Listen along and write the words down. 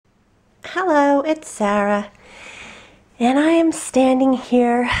Hello, it's Sarah, and I am standing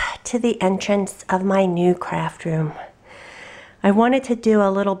here to the entrance of my new craft room. I wanted to do a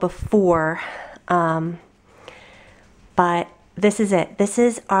little before, but this is it. This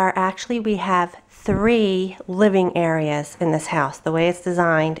is actually we have 3 living areas in this house. The way it's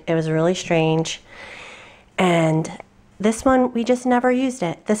designed, it was really strange, and this one, we just never used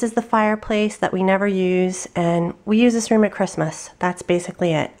it. This is the fireplace that we never use, and we use this room at Christmas. That's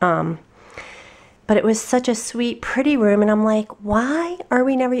basically it. But it was such a sweet, pretty room, and I'm like, why are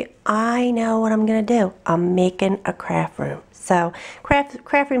we never? I know what I'm gonna do. I'm making a craft room. So craft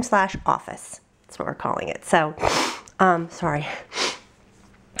room / office. That's what we're calling it. So, sorry.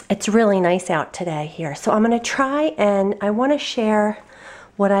 It's really nice out today here. So I'm gonna try, and I want to share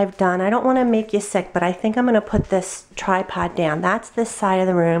what I've done. I don't want to make you sick, but I think I'm going to put this tripod down. That's this side of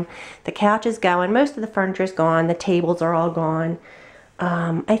the room. The couch is going. Most of the furniture is gone. The tables are all gone.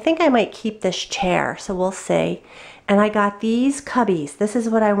 I think I might keep this chair, so we'll see. And I got these cubbies. This is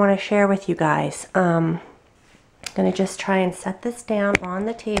what I want to share with you guys. I'm going to just try and set this down on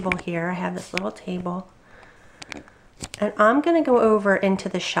the table here. I have this little table. And I'm going to go over into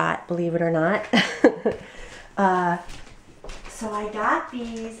the shot, believe it or not. So I got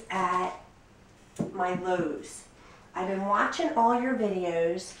these at my Lowe's. I've been watching all your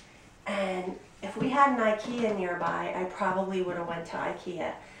videos, and if we had an IKEA nearby, I probably would have went to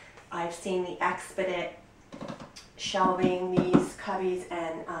IKEA. I've seen the Expedit shelving, these cubbies,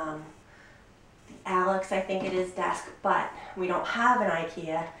 and the Alex, I think it is, desk, but we don't have an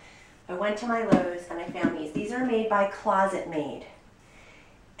IKEA. I went to my Lowe's and I found these. These are made by Closet Made,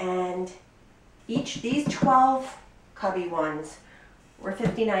 and these 12 cubby ones were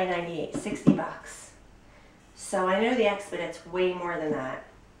 $59.98, 60 bucks. So I know the Expedit's way more than that.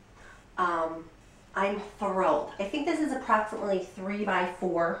 I'm thrilled. I think this is approximately 3 by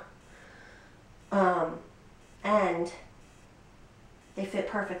 4, and they fit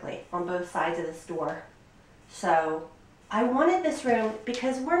perfectly on both sides of this door. So I wanted this room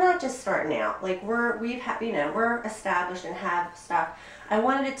because we're not just starting out. Like we're established and have stuff. I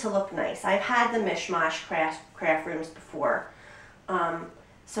wanted it to look nice. I've had the mishmash craft rooms before.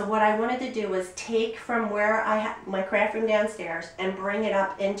 So what I wanted to do was take from where I have my craft room downstairs and bring it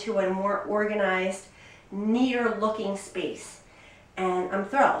up into a more organized, neater looking space. And I'm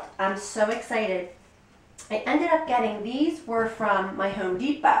thrilled. I'm so excited. I ended up getting, these were from my Home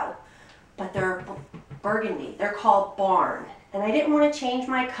Depot, but they're burgundy. They're called Barn. And I didn't want to change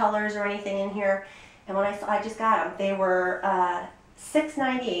my colors or anything in here. And when I just got them, they were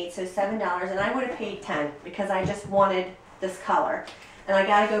 $6.98, so $7, and I would have paid $10 because I just wanted this color. And I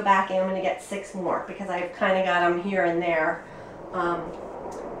got to go back and I'm going to get 6 more because I've kind of got them here and there.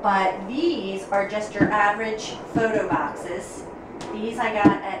 But these are just your average photo boxes. These I got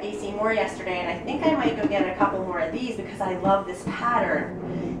at AC Moore yesterday, and I think I might go get a couple more of these because I love this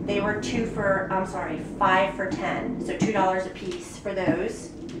pattern. They were 5 for 10, so $2 a piece for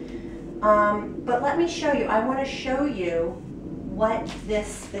those. But let me show you. I want to show you what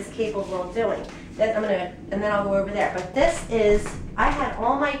this capable of doing. Then and then I'll go over there. But this is, I had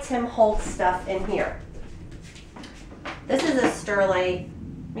all my Tim Holtz stuff in here. This is a Sterling.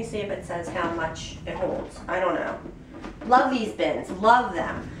 Let me see if it says how much it holds. I don't know. Love these bins. Love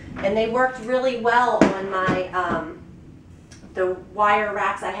them. And they worked really well on my the wire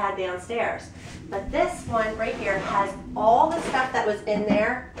racks I had downstairs. But this one right here has all the stuff that was in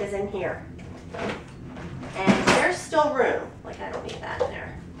there is in here. And there's still room. Like, I don't need that in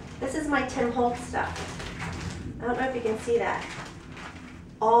there. This is my Tim Holtz stuff. I don't know if you can see that.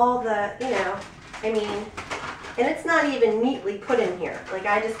 All the, I mean, and it's not even neatly put in here. Like,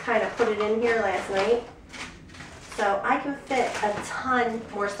 I just kind of put it in here last night. So I can fit a ton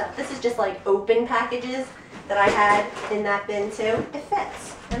more stuff. This is just like open packages that I had in that bin too. It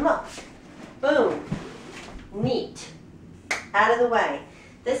fits. And look, boom, neat, out of the way.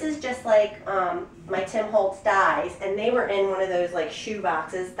 This is just like my Tim Holtz dies, and they were in one of those like shoe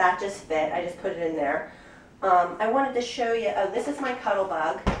boxes. That just fit. I just put it in there. I wanted to show you, this is my Cuddle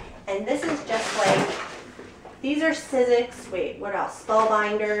Bug, and this is just like, these are Sizzix, wait, what else?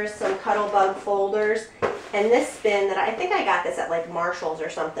 Spellbinders, some Cuddle Bug folders, and this bin that I think I got this at like Marshall's or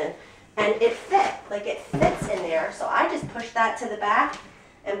something, and it fit, like it fits in there. So I just pushed that to the back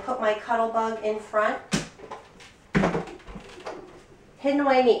and put my Cuddle Bug in front. Hidden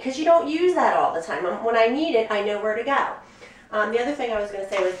away neat, because you don't use that all the time. When I need it, I know where to go. The other thing I was going to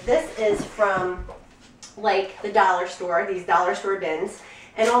say was this is from like the dollar store, these dollar store bins.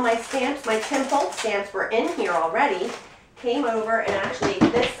 And all my stamps, my Tim Holtz stamps were in here already. Came over, and actually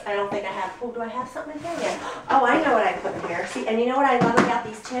this, I don't think I have, oh, do I have something in here? Yeah. Oh, I know what I put in here. See, and you know what I love about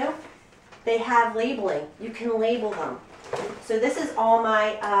these two? they have labeling. You can label them. So this is all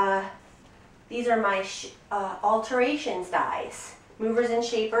my, these are my alterations dies, movers and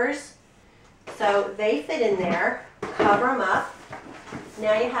shapers. So they fit in there, cover them up.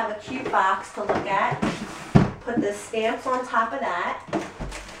 Now you have a cute box to look at. Put the stamps on top of that.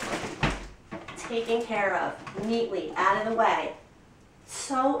 Taken care of, neatly, out of the way.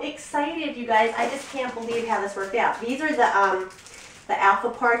 So excited, you guys. I just can't believe how this worked out. These are the alpha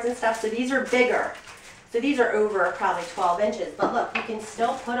parts and stuff, so these are bigger. So these are over probably 12 inches. But look, you can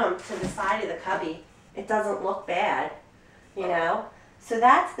still put them to the side of the cubby. It doesn't look bad, you know. So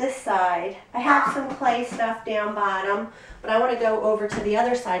that's this side. I have some clay stuff down bottom, but I want to go over to the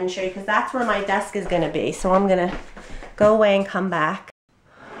other side and show you because that's where my desk is going to be. So I'm going to go away and come back.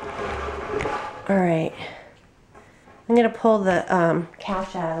 All right. I'm going to pull the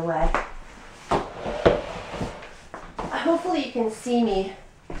couch out of the way. Hopefully you can see me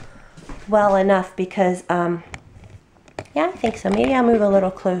well enough because, yeah, I think so. Maybe I'll move a little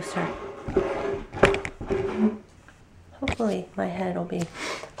closer. Hopefully my head will be...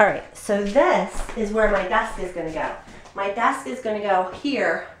 All right, so this is where my desk is going to go. My desk is going to go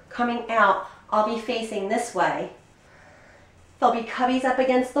here, coming out. I'll be facing this way. There'll be cubbies up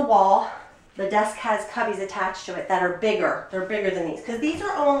against the wall. The desk has cubbies attached to it that are bigger. They're bigger than these because these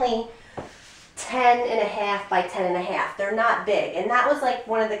are only 10.5 by 10.5. They're not big. And that was like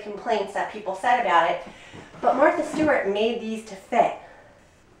one of the complaints that people said about it. But Martha Stewart made these to fit.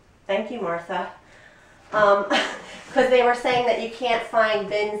 Thank you, Martha. Because they were saying that you can't find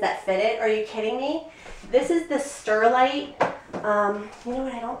bins that fit it. Are you kidding me? This is the Sterlite. You know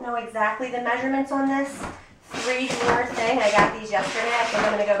what? I don't know exactly the measurements on this 3-drawer thing. I got these yesterday. I think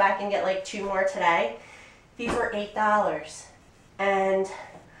I'm going to go back and get like 2 more today. These were $8. And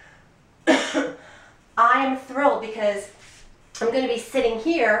I'm thrilled because I'm going to be sitting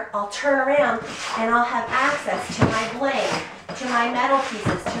here. I'll turn around and I'll have access to my bling, to my metal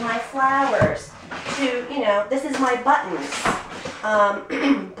pieces, to my flowers, to, you know, this is my buttons,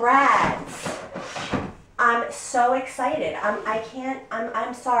 brads. I'm so excited.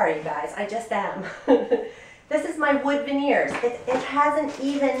 I'm sorry, you guys. I just am. This is my wood veneers. It hasn't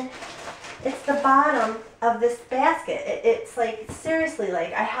even, it's the bottom of this basket. It's like, seriously,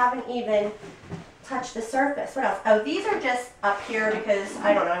 like I haven't even touched the surface. What else? Oh, these are just up here because,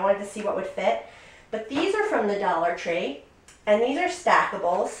 I don't know, I wanted to see what would fit. But these are from the Dollar Tree, and these are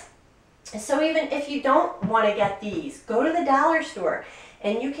stackables. So even if you don't want to get these, go to the dollar store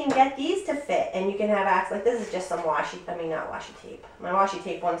and you can get these to fit and you can have access. Like this is just some not washi tape. My washi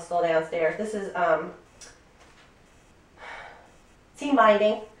tape one's still downstairs. This is seam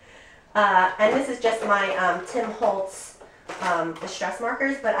binding. And this is just my Tim Holtz distress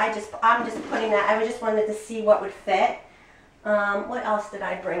markers, but I'm just putting that. I just wanted to see what would fit. What else did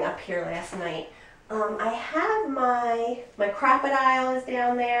I bring up here last night? I have my crocodile is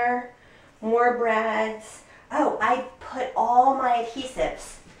down there. More brads. Oh, I put all my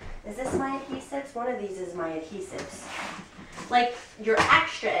adhesives. Is this my adhesives? One of these is my adhesives. Like your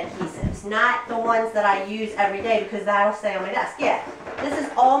extra adhesives, not the ones that I use every day because that'll stay on my desk. Yeah, this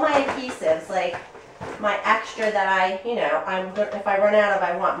is all my adhesives, like my extra that I, you know, if I run out of,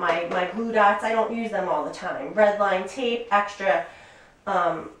 I want my glue dots. I don't use them all the time. Red line tape, extra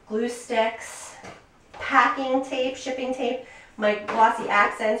glue sticks, packing tape, shipping tape. My glossy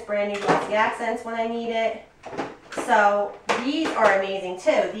accents, brand new glossy accents when I need it. So these are amazing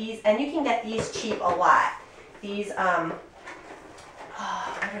too. These, and you can get these cheap a lot. These, what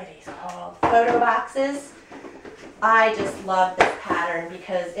are these called? Photo boxes. I just love this pattern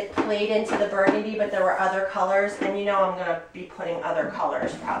because it played into the burgundy, but there were other colors, and you know I'm gonna be putting other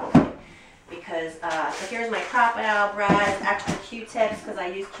colors probably. Because, so here's my crocodile brads, extra Q-tips, because I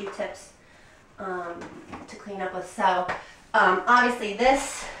use Q-tips to clean up with. So, obviously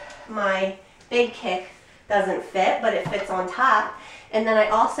this, my big kick, doesn't fit, but it fits on top. And then I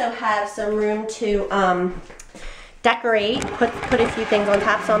also have some room to decorate, put a few things on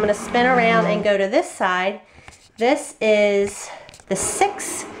top. So I'm going to spin around and go to this side. This is the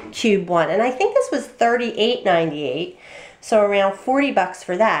 6 cube one, and I think this was $38.98, so around 40 bucks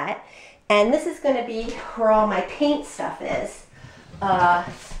for that. And this is going to be where all my paint stuff is,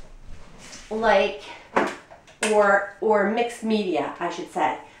 or mixed media, I should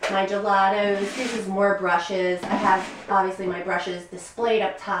say. My gelatos, this is more brushes. I have, obviously, my brushes displayed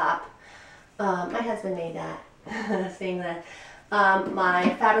up top. My husband made that, seeing that.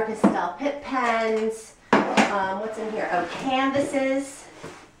 My Faber-Castell Pip pens. What's in here? Oh, canvases.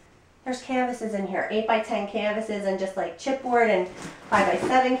 There's canvases in here. 8 by 10 canvases and just like chipboard, and 5 by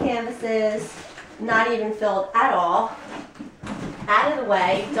 7 canvases. Not even filled at all. out of the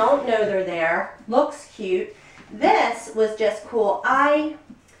way, don't know they're there, looks cute. This was just cool. I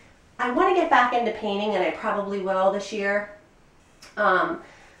want to get back into painting, and I probably will this year.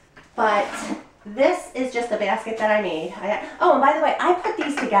 But this is just a basket that I made. Oh, and by the way, I put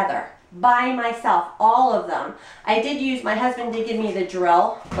these together by myself, all of them. I did use, my husband did give me the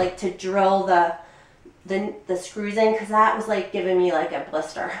drill, like to drill the screws in, because that was like giving me like a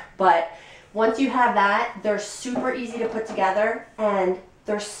blister. But once you have that, they're super easy to put together, and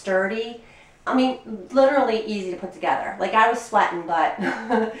they're sturdy. I mean, literally easy to put together. Like, I was sweating, but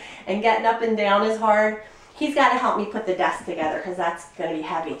and getting up and down is hard. He's got to help me put the desk together, because that's going to be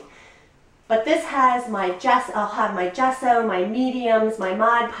heavy. But this has my I'll have my gesso, my mediums, my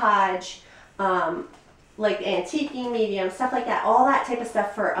Mod Podge, like antiquing medium, stuff like that. All that type of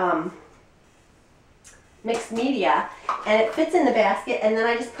stuff for mixed media. And it fits in the basket, and then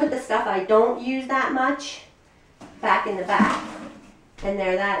I just put the stuff I don't use that much back in the back. And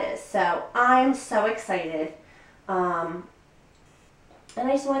there that is. So I'm so excited. And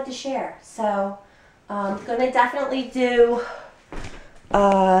I just wanted to share. So I'm going to definitely do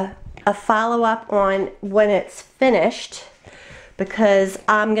a follow-up on when it's finished, because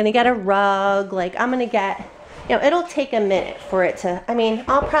I'm going to get a rug. Like, I'm going to get, you know, it'll take a minute for it to, I mean,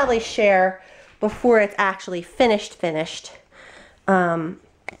 I'll probably share before it's actually finished.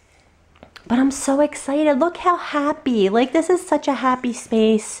 But I'm so excited. Look how happy. Like, this is such a happy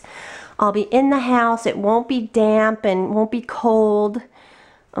space. I'll be in the house. It won't be damp and won't be cold.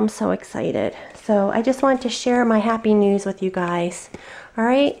 I'm so excited. So I just wanted to share my happy news with you guys. All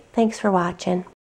right. Thanks for watching.